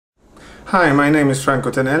Hi, my name is Franco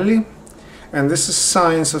Tenelli, and this is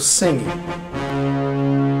Science of Singing.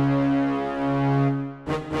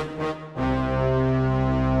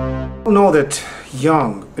 We know that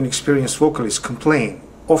young, inexperienced vocalists complain,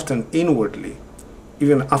 often inwardly,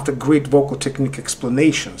 even after great vocal technique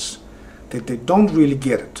explanations, that they don't really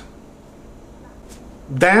get it.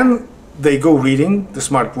 Then they go reading the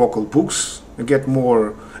smart vocal books and get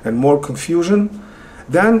more and more confusion.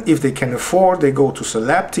 Then, if they can afford, they go to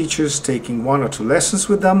celeb teachers, taking 1 or 2 lessons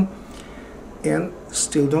with them, and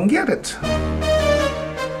still don't get it.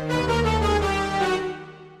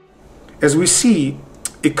 As we see,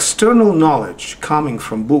 external knowledge coming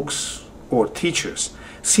from books or teachers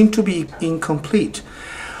seem to be incomplete.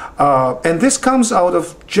 And this comes out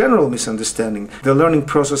of general misunderstanding. The learning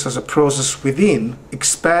process as a process within,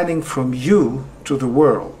 expanding from you to the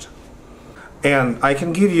world. And I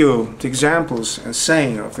can give you the examples and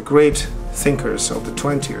saying of the great thinkers of the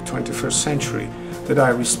 20th or 21st century that I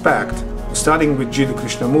respect, starting with Jiddu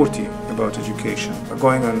Krishnamurti about education,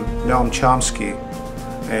 going on Noam Chomsky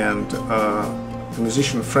and the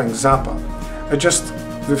musician Frank Zappa, are just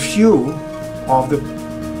the few of the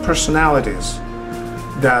personalities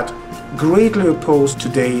that greatly oppose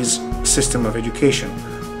today's system of education,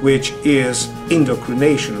 which is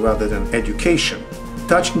indoctrination rather than education.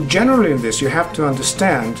 Touching generally in this, you have to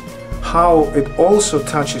understand how it also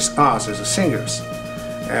touches us as singers.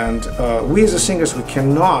 And we as singers, we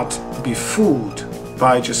cannot be fooled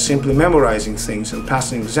by just simply memorizing things and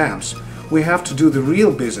passing exams. We have to do the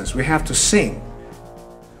real business. We have to sing.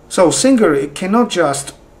 So a singer cannot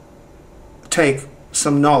just take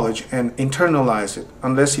some knowledge and internalize it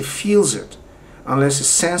unless he feels it, unless he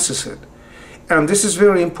senses it. And this is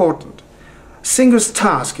very important. Singer's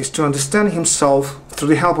task is to understand himself through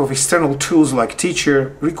the help of external tools like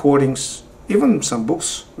teacher, recordings, even some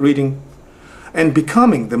books, reading, and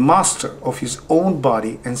becoming the master of his own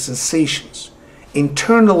body and sensations,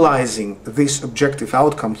 internalizing this objective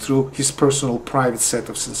outcome through his personal private set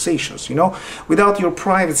of sensations. You know, without your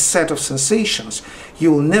private set of sensations,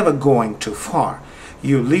 you'll never going too far.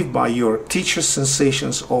 You live by your teacher's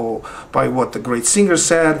sensations or by what the great singer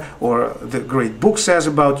said or the great book says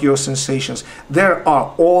about your sensations. They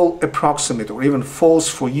are all approximate or even false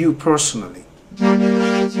for you personally.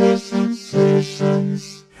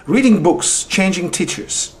 Reading books, changing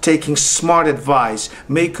teachers, taking smart advice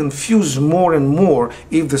may confuse more and more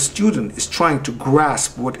if the student is trying to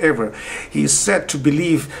grasp whatever he is said to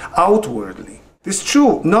believe outwardly. This is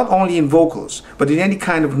true not only in vocals, but in any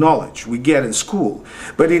kind of knowledge we get in school.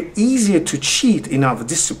 But it's easier to cheat in other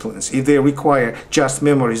disciplines if they require just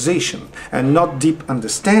memorization and not deep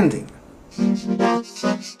understanding.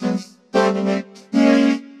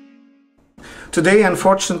 Today,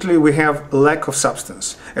 unfortunately, we have lack of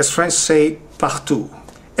substance. As French say, partout,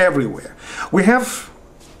 everywhere. We have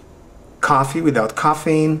coffee without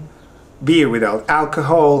caffeine, beer without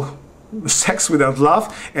alcohol, sex without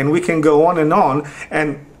love, and we can go on.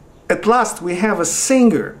 And at last we have a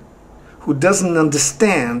singer who doesn't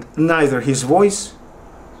understand neither his voice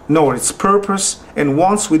nor its purpose and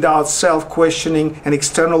wants, without self-questioning, an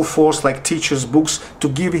external force like teachers' books to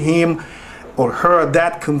give him or her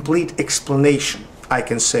that complete explanation. I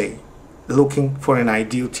can say, looking for an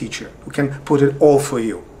ideal teacher who can put it all for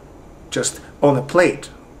you, just on a plate.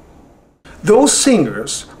 Those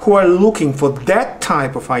singers who are looking for that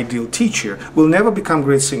type of ideal teacher will never become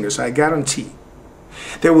great singers, I guarantee.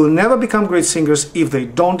 They will never become great singers if they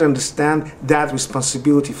don't understand that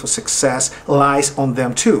responsibility for success lies on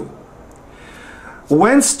them too.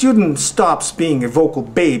 When student stops being a vocal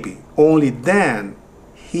baby, only then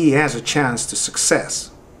he has a chance to success,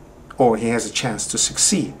 or he has a chance to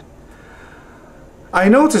succeed. I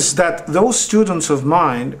noticed that those students of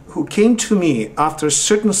mine who came to me after a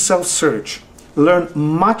certain self-search learn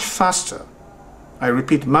much faster, I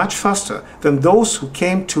repeat, much faster than those who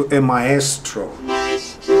came to a maestro.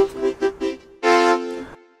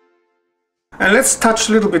 And let's touch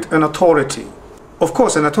a little bit on authority. Of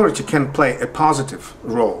course, an authority can play a positive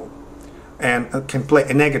role and can play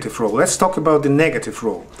a negative role. Let's talk about the negative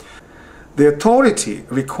role. The authority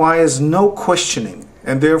requires no questioning.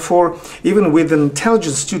 And therefore, even with an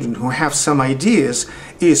intelligent student who has some ideas,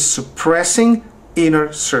 is suppressing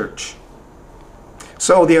inner search.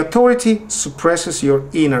 So the authority suppresses your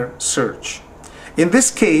inner search. In this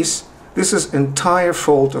case, this is entire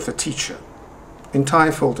fault of a teacher.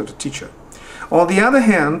 Entire fault of the teacher. On the other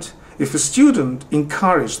hand, if a student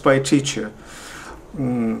encouraged by a teacher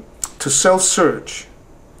to self-search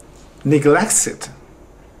neglects it,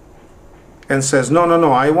 and says,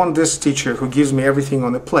 no, I want this teacher who gives me everything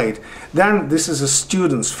on a plate, then this is a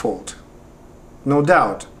student's fault, no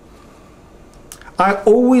doubt. I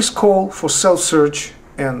always call for self-search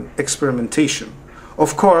and experimentation.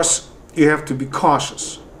 Of course, you have to be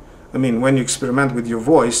cautious. I mean, when you experiment with your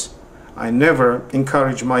voice, I never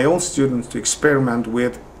encourage my own students to experiment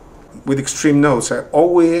with extreme notes. I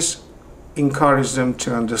always encourage them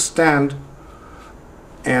to understand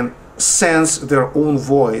and sense their own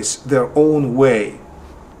voice, their own way.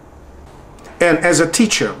 And as a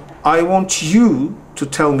teacher, I want you to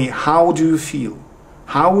tell me, how do you feel?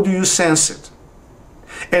 How do you sense it?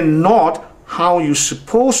 And not how you're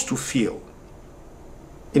supposed to feel,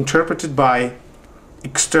 interpreted by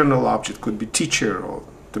external object, could be teacher or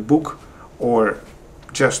the book or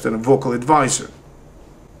just a vocal advisor.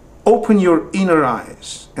 Open your inner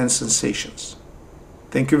eyes and sensations.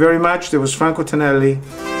 Thank you very much. There was Franco Tenelli.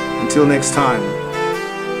 Until next time.